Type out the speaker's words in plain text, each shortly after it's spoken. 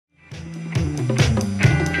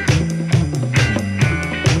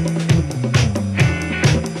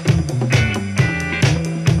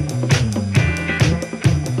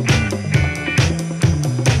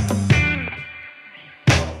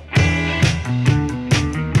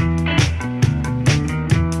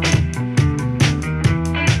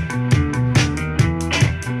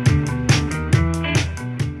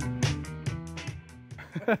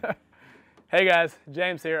Hey guys,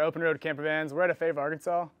 James here, Open Road Camper Vans. We're at Fayetteville,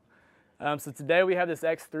 Arkansas. So today we have this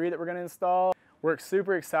X3 that we're going to install. We're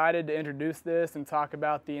super excited to introduce this and talk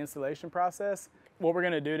about the installation process. What we're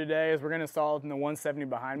going to do today is we're going to install it in the 170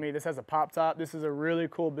 behind me. This has a pop top. This is a really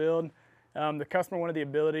cool build. The customer wanted the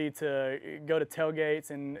ability to go to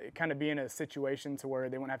tailgates and kind of be in a situation to where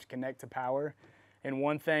they won't have to connect to power. And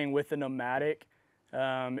one thing with the Nomadic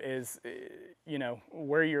is, you know,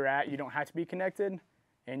 where you're at, you don't have to be connected,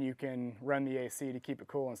 and you can run the AC to keep it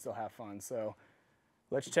cool and still have fun. So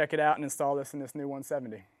let's check it out and install this in this new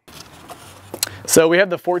 170. So we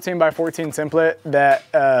have the 14 by 14 template that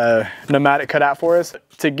Nomadic cut out for us.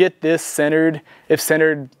 To get this centered, if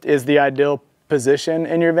centered is the ideal position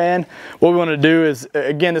in your van, what we want to do is,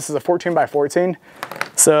 again, this is a 14 by 14.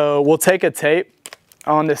 So we'll take a tape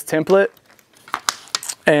on this template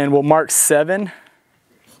and we'll mark 7.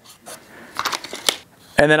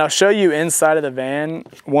 And then I'll show you inside of the van,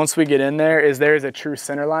 once we get in there, there's a true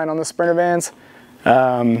center line on the Sprinter vans.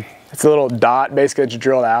 It's a little dot basically that's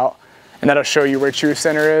drilled out, and that'll show you where true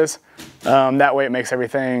center is. That way it makes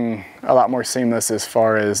everything a lot more seamless as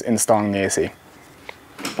far as installing the AC.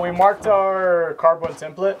 We marked our cardboard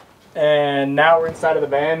template, and now we're inside of the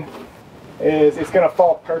van. It's gonna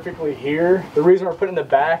fall perfectly here. The reason we're putting it in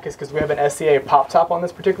the back is because we have an SCA pop top on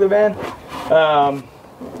this particular van.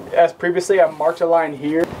 As previously, I marked a line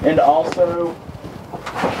here, and also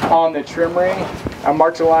on the trim ring, I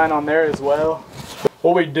marked a line on there as well.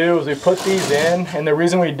 What we do is we put these in, and the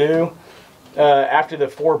reason we do, after the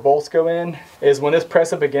 4 bolts go in, is when this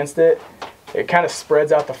press up against it, it kind of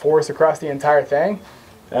spreads out the force across the entire thing.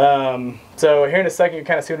 So here in a second, you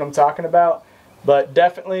kind of see what I'm talking about, but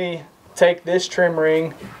definitely take this trim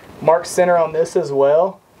ring, mark center on this as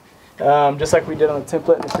well, just like we did on the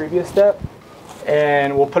template in the previous step.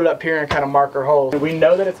 And we'll put it up here and kind of mark our holes. We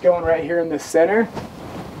know that it's going right here in the center.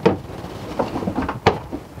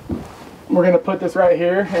 We're going to put this right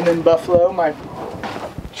here, and then Buffalo, my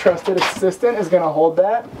trusted assistant, is going to hold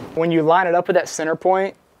that. When you line it up with that center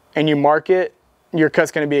point and you mark it, your cut's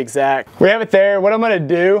going to be exact. We have it there. What I'm going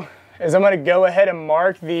to do is I'm going to go ahead and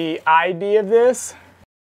mark the ID of this.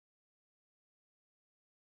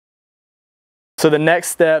 So the next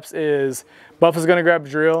steps is Buffalo's going to grab a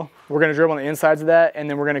drill. We're going to drill on the insides of that, and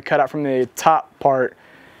then we're going to cut out from the top part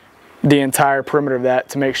the entire perimeter of that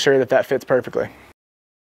to make sure that that fits perfectly.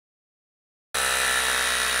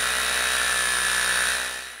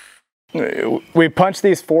 We punched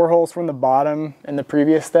these 4 holes from the bottom in the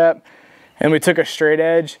previous step, and we took a straight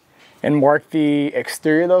edge and marked the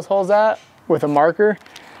exterior of those holes out with a marker.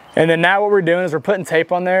 And then now what we're doing is we're putting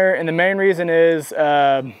tape on there, and the main reason is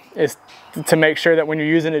to make sure that when you're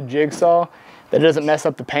using a jigsaw, that it doesn't mess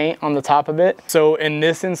up the paint on the top of it. So in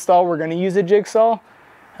this install, we're gonna use a jigsaw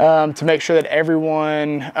to make sure that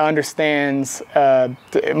everyone understands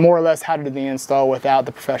more or less how to do the install without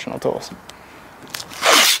the professional tools.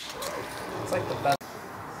 It's like the best.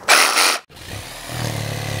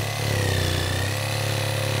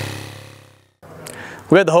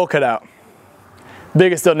 We had the hole cut out.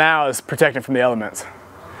 Biggest deal now is protecting from the elements.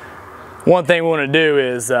 One thing we want to do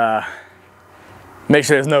is make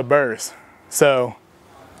sure there's no burrs. So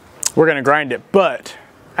we're going to grind it, but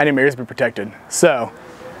I need my ears to be protected. So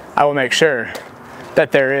I will make sure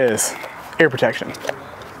that there is ear protection.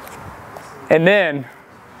 And then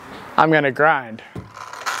I'm going to grind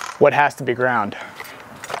what has to be ground.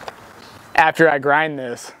 After I grind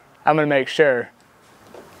this, I'm going to make sure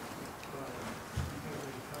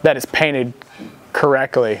that it's painted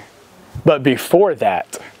correctly. But before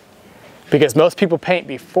that, because most people paint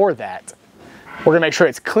before that, we're gonna make sure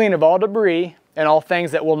it's clean of all debris and all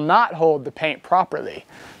things that will not hold the paint properly.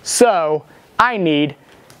 So I need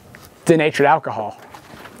denatured alcohol,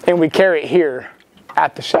 and we carry it here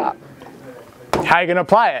at the shop. How are you gonna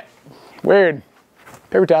apply it? Weird.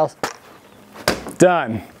 Paper towels.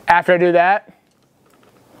 Done. After I do that,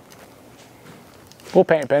 we'll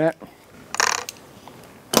paint pin it.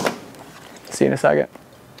 See you in a second.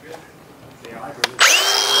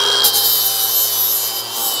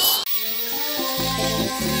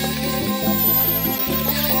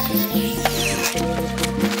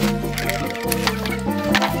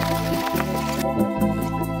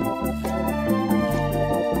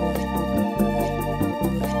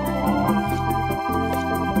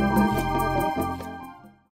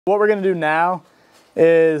 What we're going to do now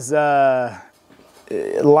is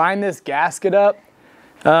line this gasket up.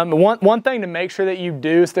 One thing to make sure that you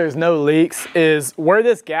do so there's no leaks is where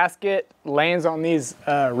this gasket lands on these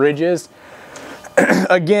ridges.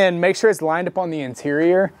 Again, make sure it's lined up on the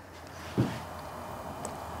interior.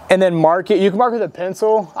 and then mark it. You can mark with a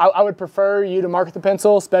pencil. I would prefer you to mark with a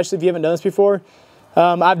pencil, especially if you haven't done this before.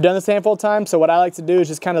 I've done this a handful of times, so what I like to do is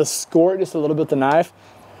just kind of score it just a little bit with the knife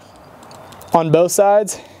on both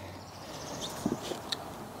sides.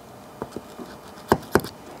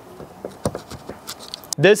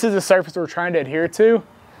 This is the surface we're trying to adhere to,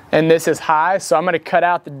 and this is high, so I'm going to cut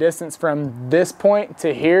out the distance from this point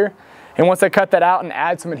to here, and once I cut that out and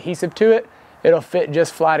add some adhesive to it, it'll fit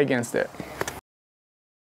just flat against it.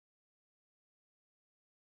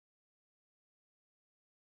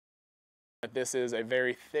 This is a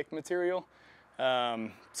very thick material, so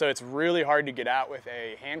it's really hard to get out with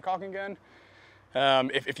a hand caulking gun.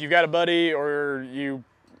 If you've got a buddy or you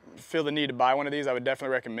feel the need to buy one of these, I would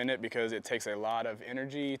definitely recommend it because it takes a lot of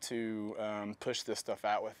energy to push this stuff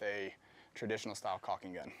out with a traditional style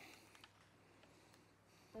caulking gun.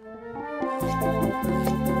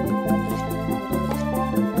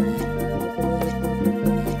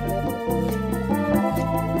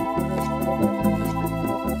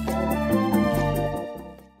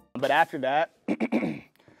 But after that,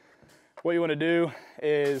 what you want to do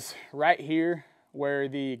is right here where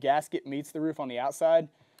the gasket meets the roof on the outside,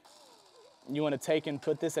 you want to take and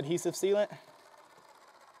put this adhesive sealant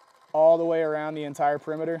all the way around the entire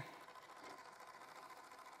perimeter.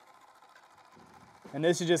 And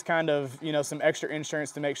this is just kind of, you know, some extra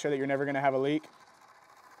insurance to make sure that you're never going to have a leak.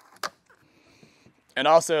 And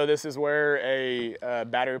also, this is where a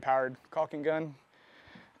battery-powered caulking gun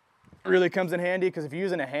really comes in handy, because if you're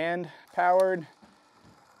using a hand-powered,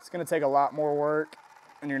 it's going to take a lot more work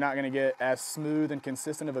and you're not going to get as smooth and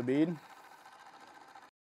consistent of a bead.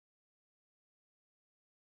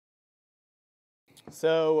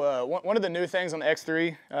 So one of the new things on the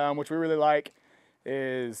X3, which we really like,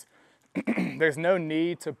 is there's no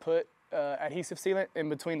need to put adhesive sealant in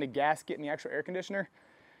between the gasket and the actual air conditioner.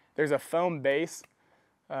 There's a foam base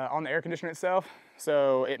on the air conditioner itself,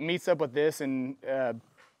 so it meets up with this and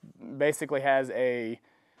basically has a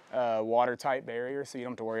watertight barrier, so you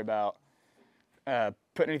don't have to worry about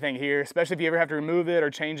putting anything here, especially if you ever have to remove it or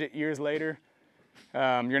change it years later.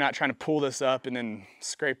 You're not trying to pull this up and then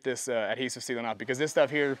scrape this adhesive sealant off, because this stuff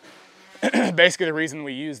here, basically the reason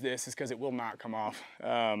we use this is because it will not come off.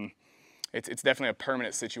 It's definitely a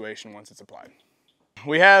permanent situation once it's applied.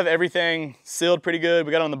 We have everything sealed pretty good.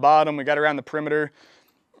 We got it on the bottom, we got it around the perimeter.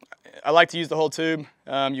 I like to use the whole tube.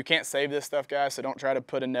 You can't save this stuff, guys, so don't try to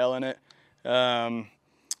put a nail in it.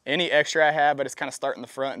 Any extra I have, I just kind of start in the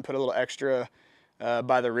front and put a little extra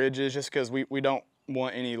by the ridges, just because we don't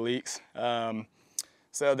want any leaks.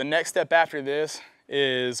 So the next step after this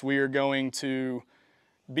is we are going to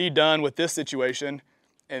be done with this situation,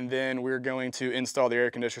 and then we're going to install the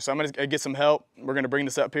air conditioner. So I'm going to get some help. We're going to bring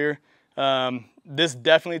this up here. This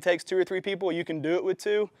definitely takes 2 or 3 people. You can do it with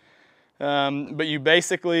 2. But you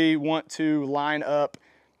basically want to line up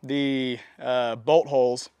the bolt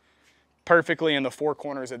holes perfectly in the 4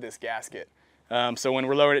 corners of this gasket. So when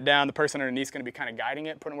we're lowering it down, the person underneath is going to be kind of guiding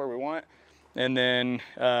it, putting it where we want. And then,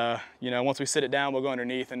 you know, once we sit it down, we'll go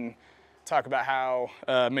underneath and talk about how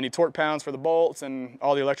many torque pounds for the bolts and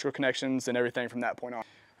all the electrical connections and everything from that point on.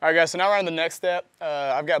 All right, guys, so now we're on the next step.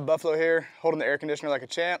 I've got Buffalo here holding the air conditioner like a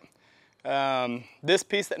champ. This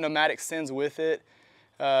piece that Nomadic sends with it,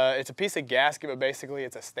 it's a piece of gasket, but basically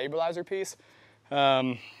it's a stabilizer piece.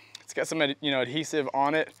 It's got some, you know, adhesive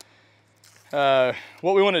on it.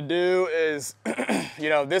 What we want to do is, you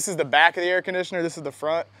know, this is the back of the air conditioner, this is the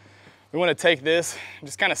front. We want to take this,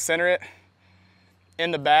 just kind of center it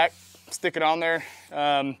in the back, stick it on there.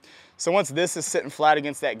 So once this is sitting flat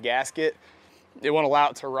against that gasket, it won't allow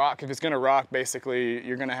it to rock. If it's going to rock, basically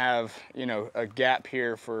you're going to have, you know, a gap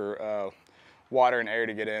here for water and air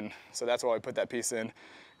to get in. So that's why we put that piece in.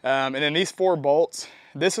 And then these 4 bolts,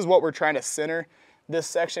 this is what we're trying to center. This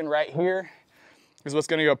section right here is what's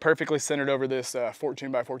going to go perfectly centered over this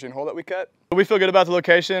 14 by 14 hole that we cut. We feel good about the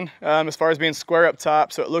location as far as being square up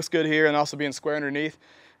top, so it looks good here, and also being square underneath.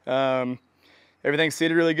 Everything's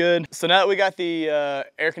seated really good. So now that we got the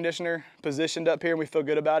air conditioner positioned up here and we feel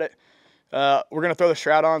good about it, we're gonna throw the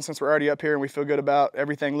shroud on since we're already up here and we feel good about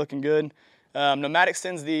everything looking good. Nomadic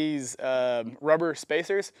sends these rubber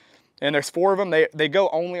spacers, and there's 4 of them. They go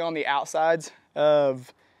only on the outsides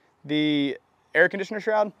of the air conditioner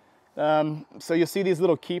shroud. So you'll see these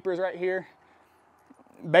little keepers right here.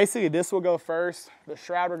 Basically this will go first, the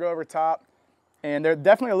shroud will go over top, and they're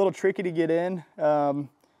definitely a little tricky to get in,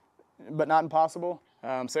 but not impossible.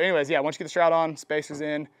 So anyways, yeah, once you get the shroud on, spacers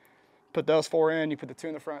in, put those 4 in, you put the 2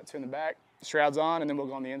 in the front, 2 in the back, shroud's on, and then we'll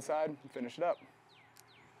go on the inside and finish it up.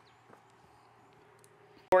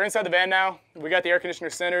 We're inside the van now. We got the air conditioner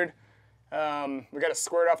centered. We got it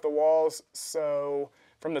squared off the walls. So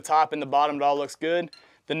from the top and the bottom, it all looks good.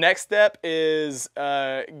 The next step is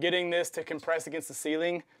getting this to compress against the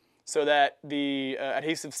ceiling so that the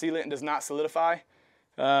adhesive sealant does not solidify.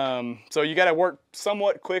 So you got to work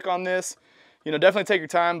somewhat quick on this. You know, definitely take your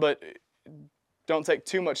time, but don't take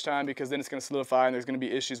too much time because then it's going to solidify and there's going to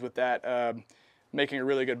be issues with that making a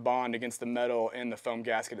really good bond against the metal and the foam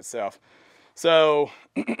gasket itself. So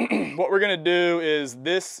what we're going to do is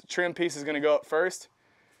this trim piece is going to go up first.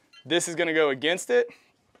 This is going to go against it.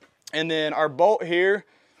 And then our bolt here,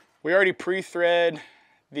 we already pre-thread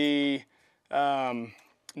the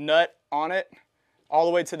nut on it all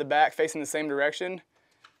the way to the back facing the same direction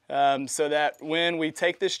so that when we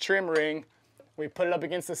take this trim ring, we put it up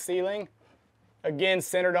against the ceiling, again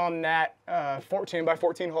centered on that 14 by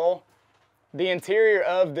 14 hole. The interior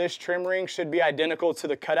of this trim ring should be identical to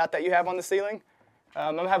the cutout that you have on the ceiling.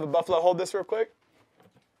 I'm going to have a Buffalo hold this real quick.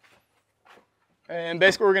 And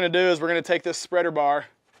basically what we're going to do is we're going to take this spreader bar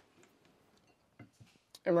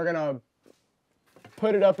and we're going to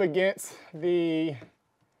put it up against the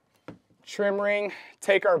trim ring,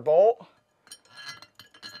 take our bolt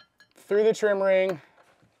through the trim ring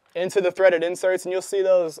into the threaded inserts, and you'll see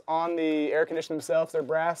those on the air conditioner themselves. They're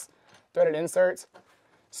brass threaded inserts.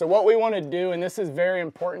 So what we want to do, and this is very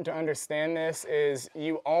important to understand this, is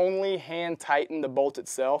you only hand tighten the bolt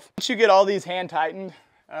itself. Once you get all these hand tightened,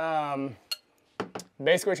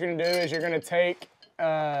 basically what you're going to do is you're going to take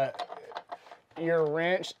your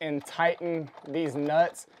wrench and tighten these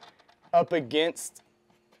nuts up against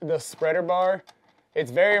the spreader bar.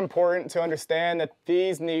 It's very important to understand that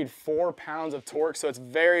these need 4 pounds of torque, so it's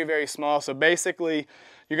very, very small. So basically,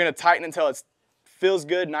 you're going to tighten until it feels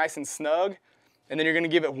good, nice and snug, and then you're going to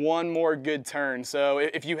give it one more good turn. So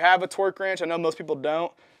if you have a torque wrench, I know most people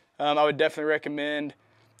don't, I would definitely recommend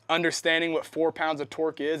understanding what 4 pounds of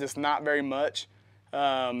torque is. It's not very much.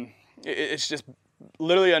 It's just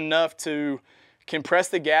literally enough to compress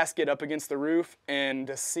the gasket up against the roof and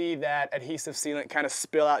to see that adhesive sealant kind of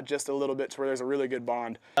spill out just a little bit to where there's a really good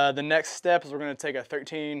bond. The next step is we're going to take a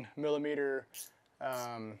 13 millimeter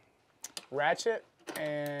ratchet,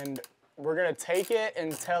 and we're going to take it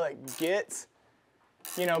until it gets,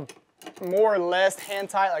 you know, more or less hand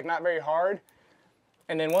tight, like not very hard.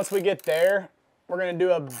 And then once we get there, we're going to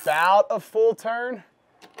do about a full turn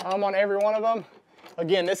on every one of them.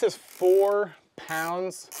 Again, this is 4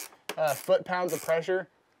 pounds, foot-pounds of pressure.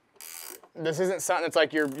 This isn't something that's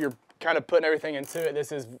like you're kind of putting everything into it.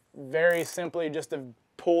 This is very simply just to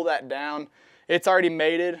pull that down. It's already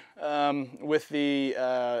mated with the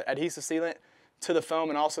adhesive sealant to the foam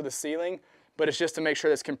and also the ceiling, but it's just to make sure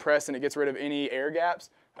that's compressed and it gets rid of any air gaps.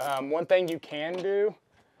 One thing you can do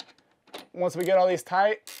once we get all these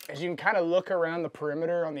tight is you can kind of look around the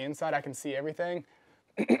perimeter on the inside. I can see everything.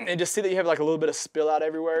 And just see that you have like a little bit of spill out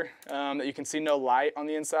everywhere, that you can see no light on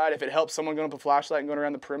the inside. If it helps someone going up a flashlight and going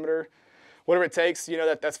around the perimeter, whatever it takes, you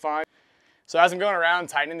know, that's fine. So as I'm going around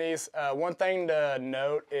tightening these, one thing to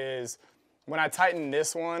note is when I tighten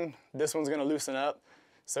this one's going to loosen up.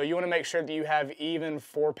 So you want to make sure that you have even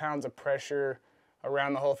 4 pounds of pressure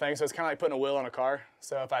around the whole thing. So it's kind of like putting a wheel on a car.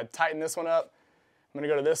 So if I tighten this one up, I'm going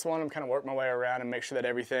to go to this one and kind of work my way around and make sure that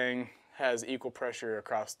everything has equal pressure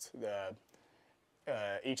across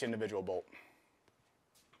each individual bolt.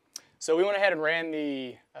 So we went ahead and ran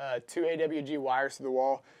the 2 AWG wires through the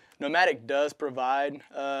wall. Nomadic does provide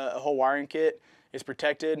a whole wiring kit. It's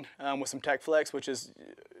protected with some Tech Flex, which is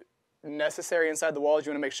necessary inside the walls.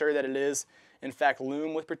 You want to make sure that it is, in fact,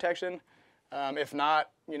 loom with protection. If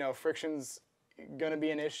not, you know, friction's going to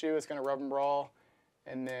be an issue. It's going to rub and brawl,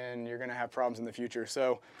 and then you're going to have problems in the future.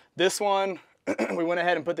 So this one, we went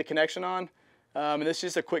ahead and put the connection on. And this is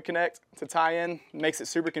just a quick connect to tie in. Makes it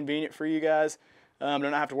super convenient for you guys. Do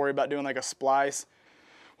not have to worry about doing like a splice.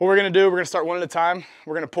 What we're going to do, we're going to start one at a time.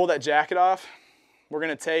 We're going to pull that jacket off. We're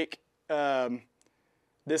going to take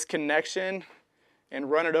this connection and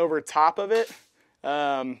run it over top of it.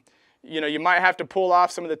 You know, you might have to pull off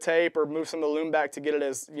some of the tape or move some of the loom back to get it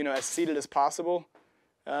as, you know, as seated as possible.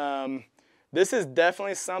 This is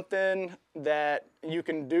definitely something that you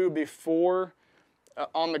can do before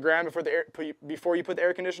on the ground before you put the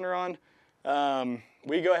air conditioner on.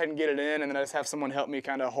 We go ahead and get it in, and then I just have someone help me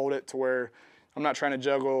kind of hold it to where I'm not trying to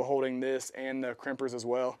juggle holding this and the crimpers as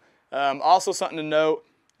well. Also something to note,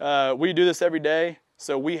 we do this every day,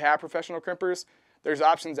 so we have professional crimpers. There's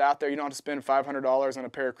options out there. You don't have to spend $500 on a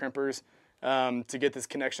pair of crimpers to get this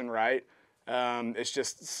connection right. It's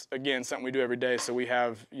just, again, something we do every day, so we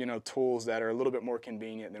have, you know, tools that are a little bit more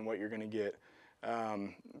convenient than what you're going to get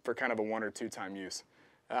for kind of a 1 or 2 time use.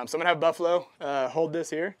 So I'm going to have Buffalo hold this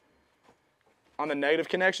here. On the negative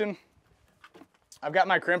connection, I've got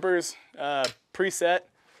my crimpers preset.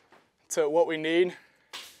 to what we need.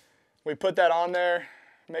 We put that on there,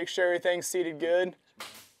 make sure everything's seated good.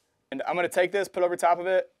 And I'm gonna take this, put it over top of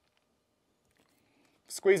it,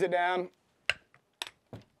 squeeze it down.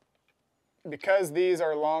 Because these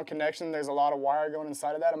are long connections, there's a lot of wire going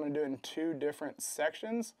inside of that. I'm gonna do it in 2 different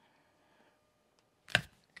sections.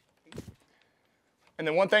 And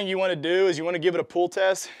then one thing you wanna do is you wanna give it a pull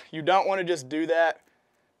test. You don't wanna just do that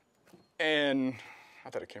and, I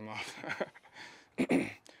thought it came off.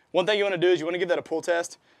 One thing you wanna do is you wanna give that a pull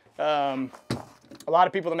test. A lot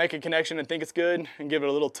of people that make a connection and think it's good and give it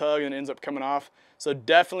a little tug and it ends up coming off. So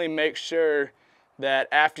definitely make sure that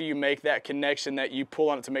after you make that connection that you pull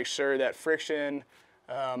on it to make sure that friction,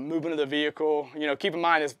 movement of the vehicle, you know, keep in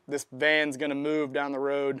mind this van's gonna move down the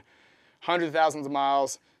road hundreds of thousands of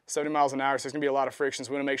miles, 70 miles an hour, so there's gonna be a lot of friction.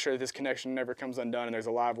 So we wanna make sure that this connection never comes undone and there's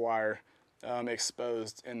a live wire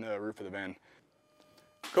exposed in the roof of the van.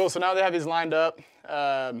 Cool, so now they have these lined up.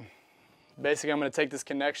 Basically, I'm gonna take this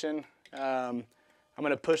connection, I'm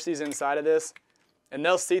gonna push these inside of this, and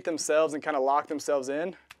they'll seat themselves and kind of lock themselves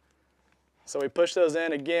in. So we push those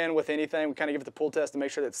in. Again, with anything, we kind of give it the pull test to make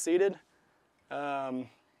sure that it's seated.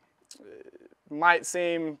 Might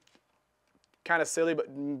seem kind of silly, but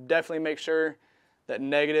definitely make sure that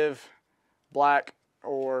negative black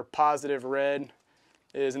or positive red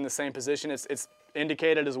is in the same position. It's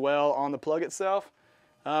indicated as well on the plug itself.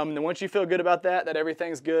 And then once you feel good about that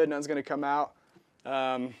everything's good, nothing's gonna come out.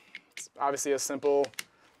 It's obviously as simple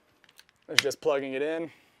as just plugging it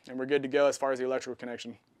in, and we're good to go as far as the electrical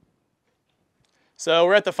connection. So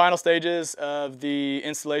we're at the final stages of the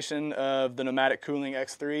installation of the Nomadic Cooling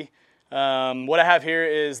X3. What I have here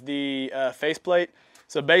is the faceplate.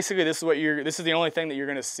 So basically, this is the only thing that you're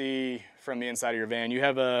going to see from the inside of your van. You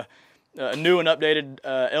have a new and updated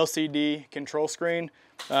LCD control screen,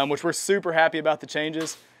 which we're super happy about the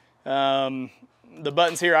changes. The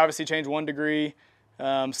buttons here obviously change 1 degree.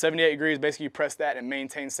 78 degrees, basically you press that and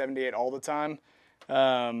maintain 78 all the time.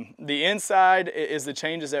 The inside is the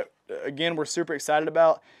changes that, again, we're super excited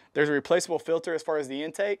about. There's a replaceable filter as far as the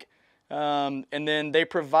intake, and then they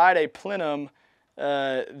provide a plenum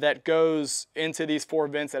that goes into these 4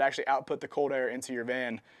 vents that actually output the cold air into your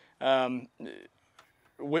van.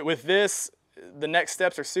 With this, the next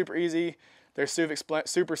steps are super easy. They're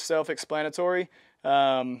super self-explanatory,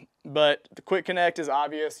 but the quick connect is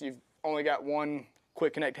obvious. You've only got 1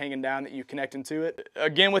 quick connect hanging down that you connect into it.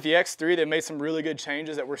 Again, with the X3, they made some really good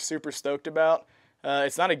changes that we're super stoked about.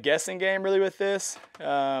 It's not a guessing game really with this.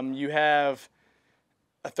 You have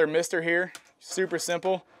a thermistor here, super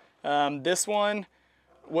simple. This one,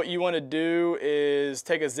 what you want to do is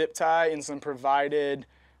take a zip tie and some provided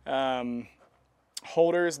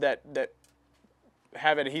holders that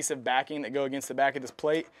have adhesive backing that go against the back of this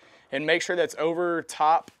plate, and make sure that's over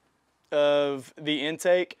top of the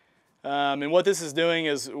intake. And what this is doing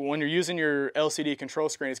is when you're using your LCD control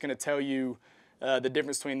screen, it's going to tell you the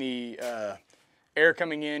difference between the air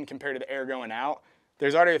coming in compared to the air going out.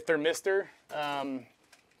 There's already a thermistor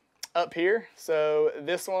up here. So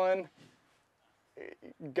this one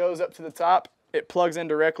goes up to the top. It plugs in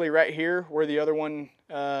directly right here where the other one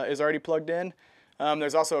is already plugged in.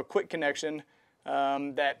 There's also a quick connection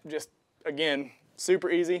that just, again, super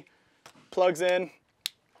easy. Plugs in,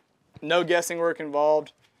 no guessing work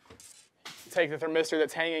involved. Take the thermistor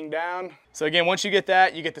that's hanging down. So again, once you get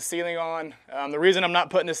that, you get the sealing on. The reason I'm not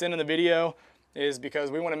putting this in the video is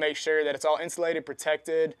because we want to make sure that it's all insulated,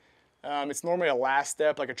 protected. It's normally a last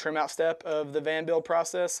step, like a trim out step of the van build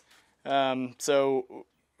process. So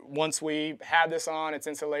once we have this on, it's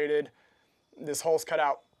insulated, this hole's cut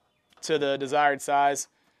out to the desired size,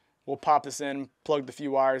 we'll pop this in, plug the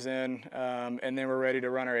few wires in, and then we're ready to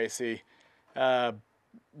run our AC.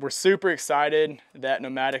 We're super excited that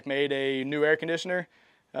Nomadic made a new air conditioner.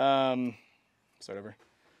 Start over.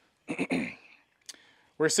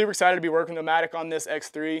 We're super excited to be working with Nomadic on this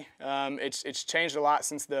X3. It's changed a lot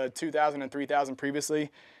since the 2000 and 3000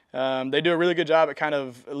 previously. They do a really good job at kind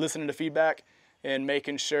of listening to feedback and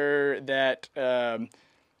making sure that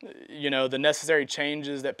you know, the necessary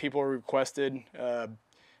changes that people requested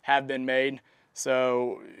have been made.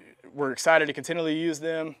 So we're excited to continually use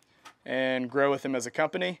them and grow with them as a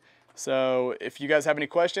company. So if you guys have any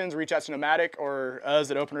questions, reach out to Nomadic or us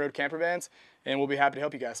at Open Road Camper Vans, and we'll be happy to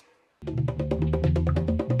help you guys.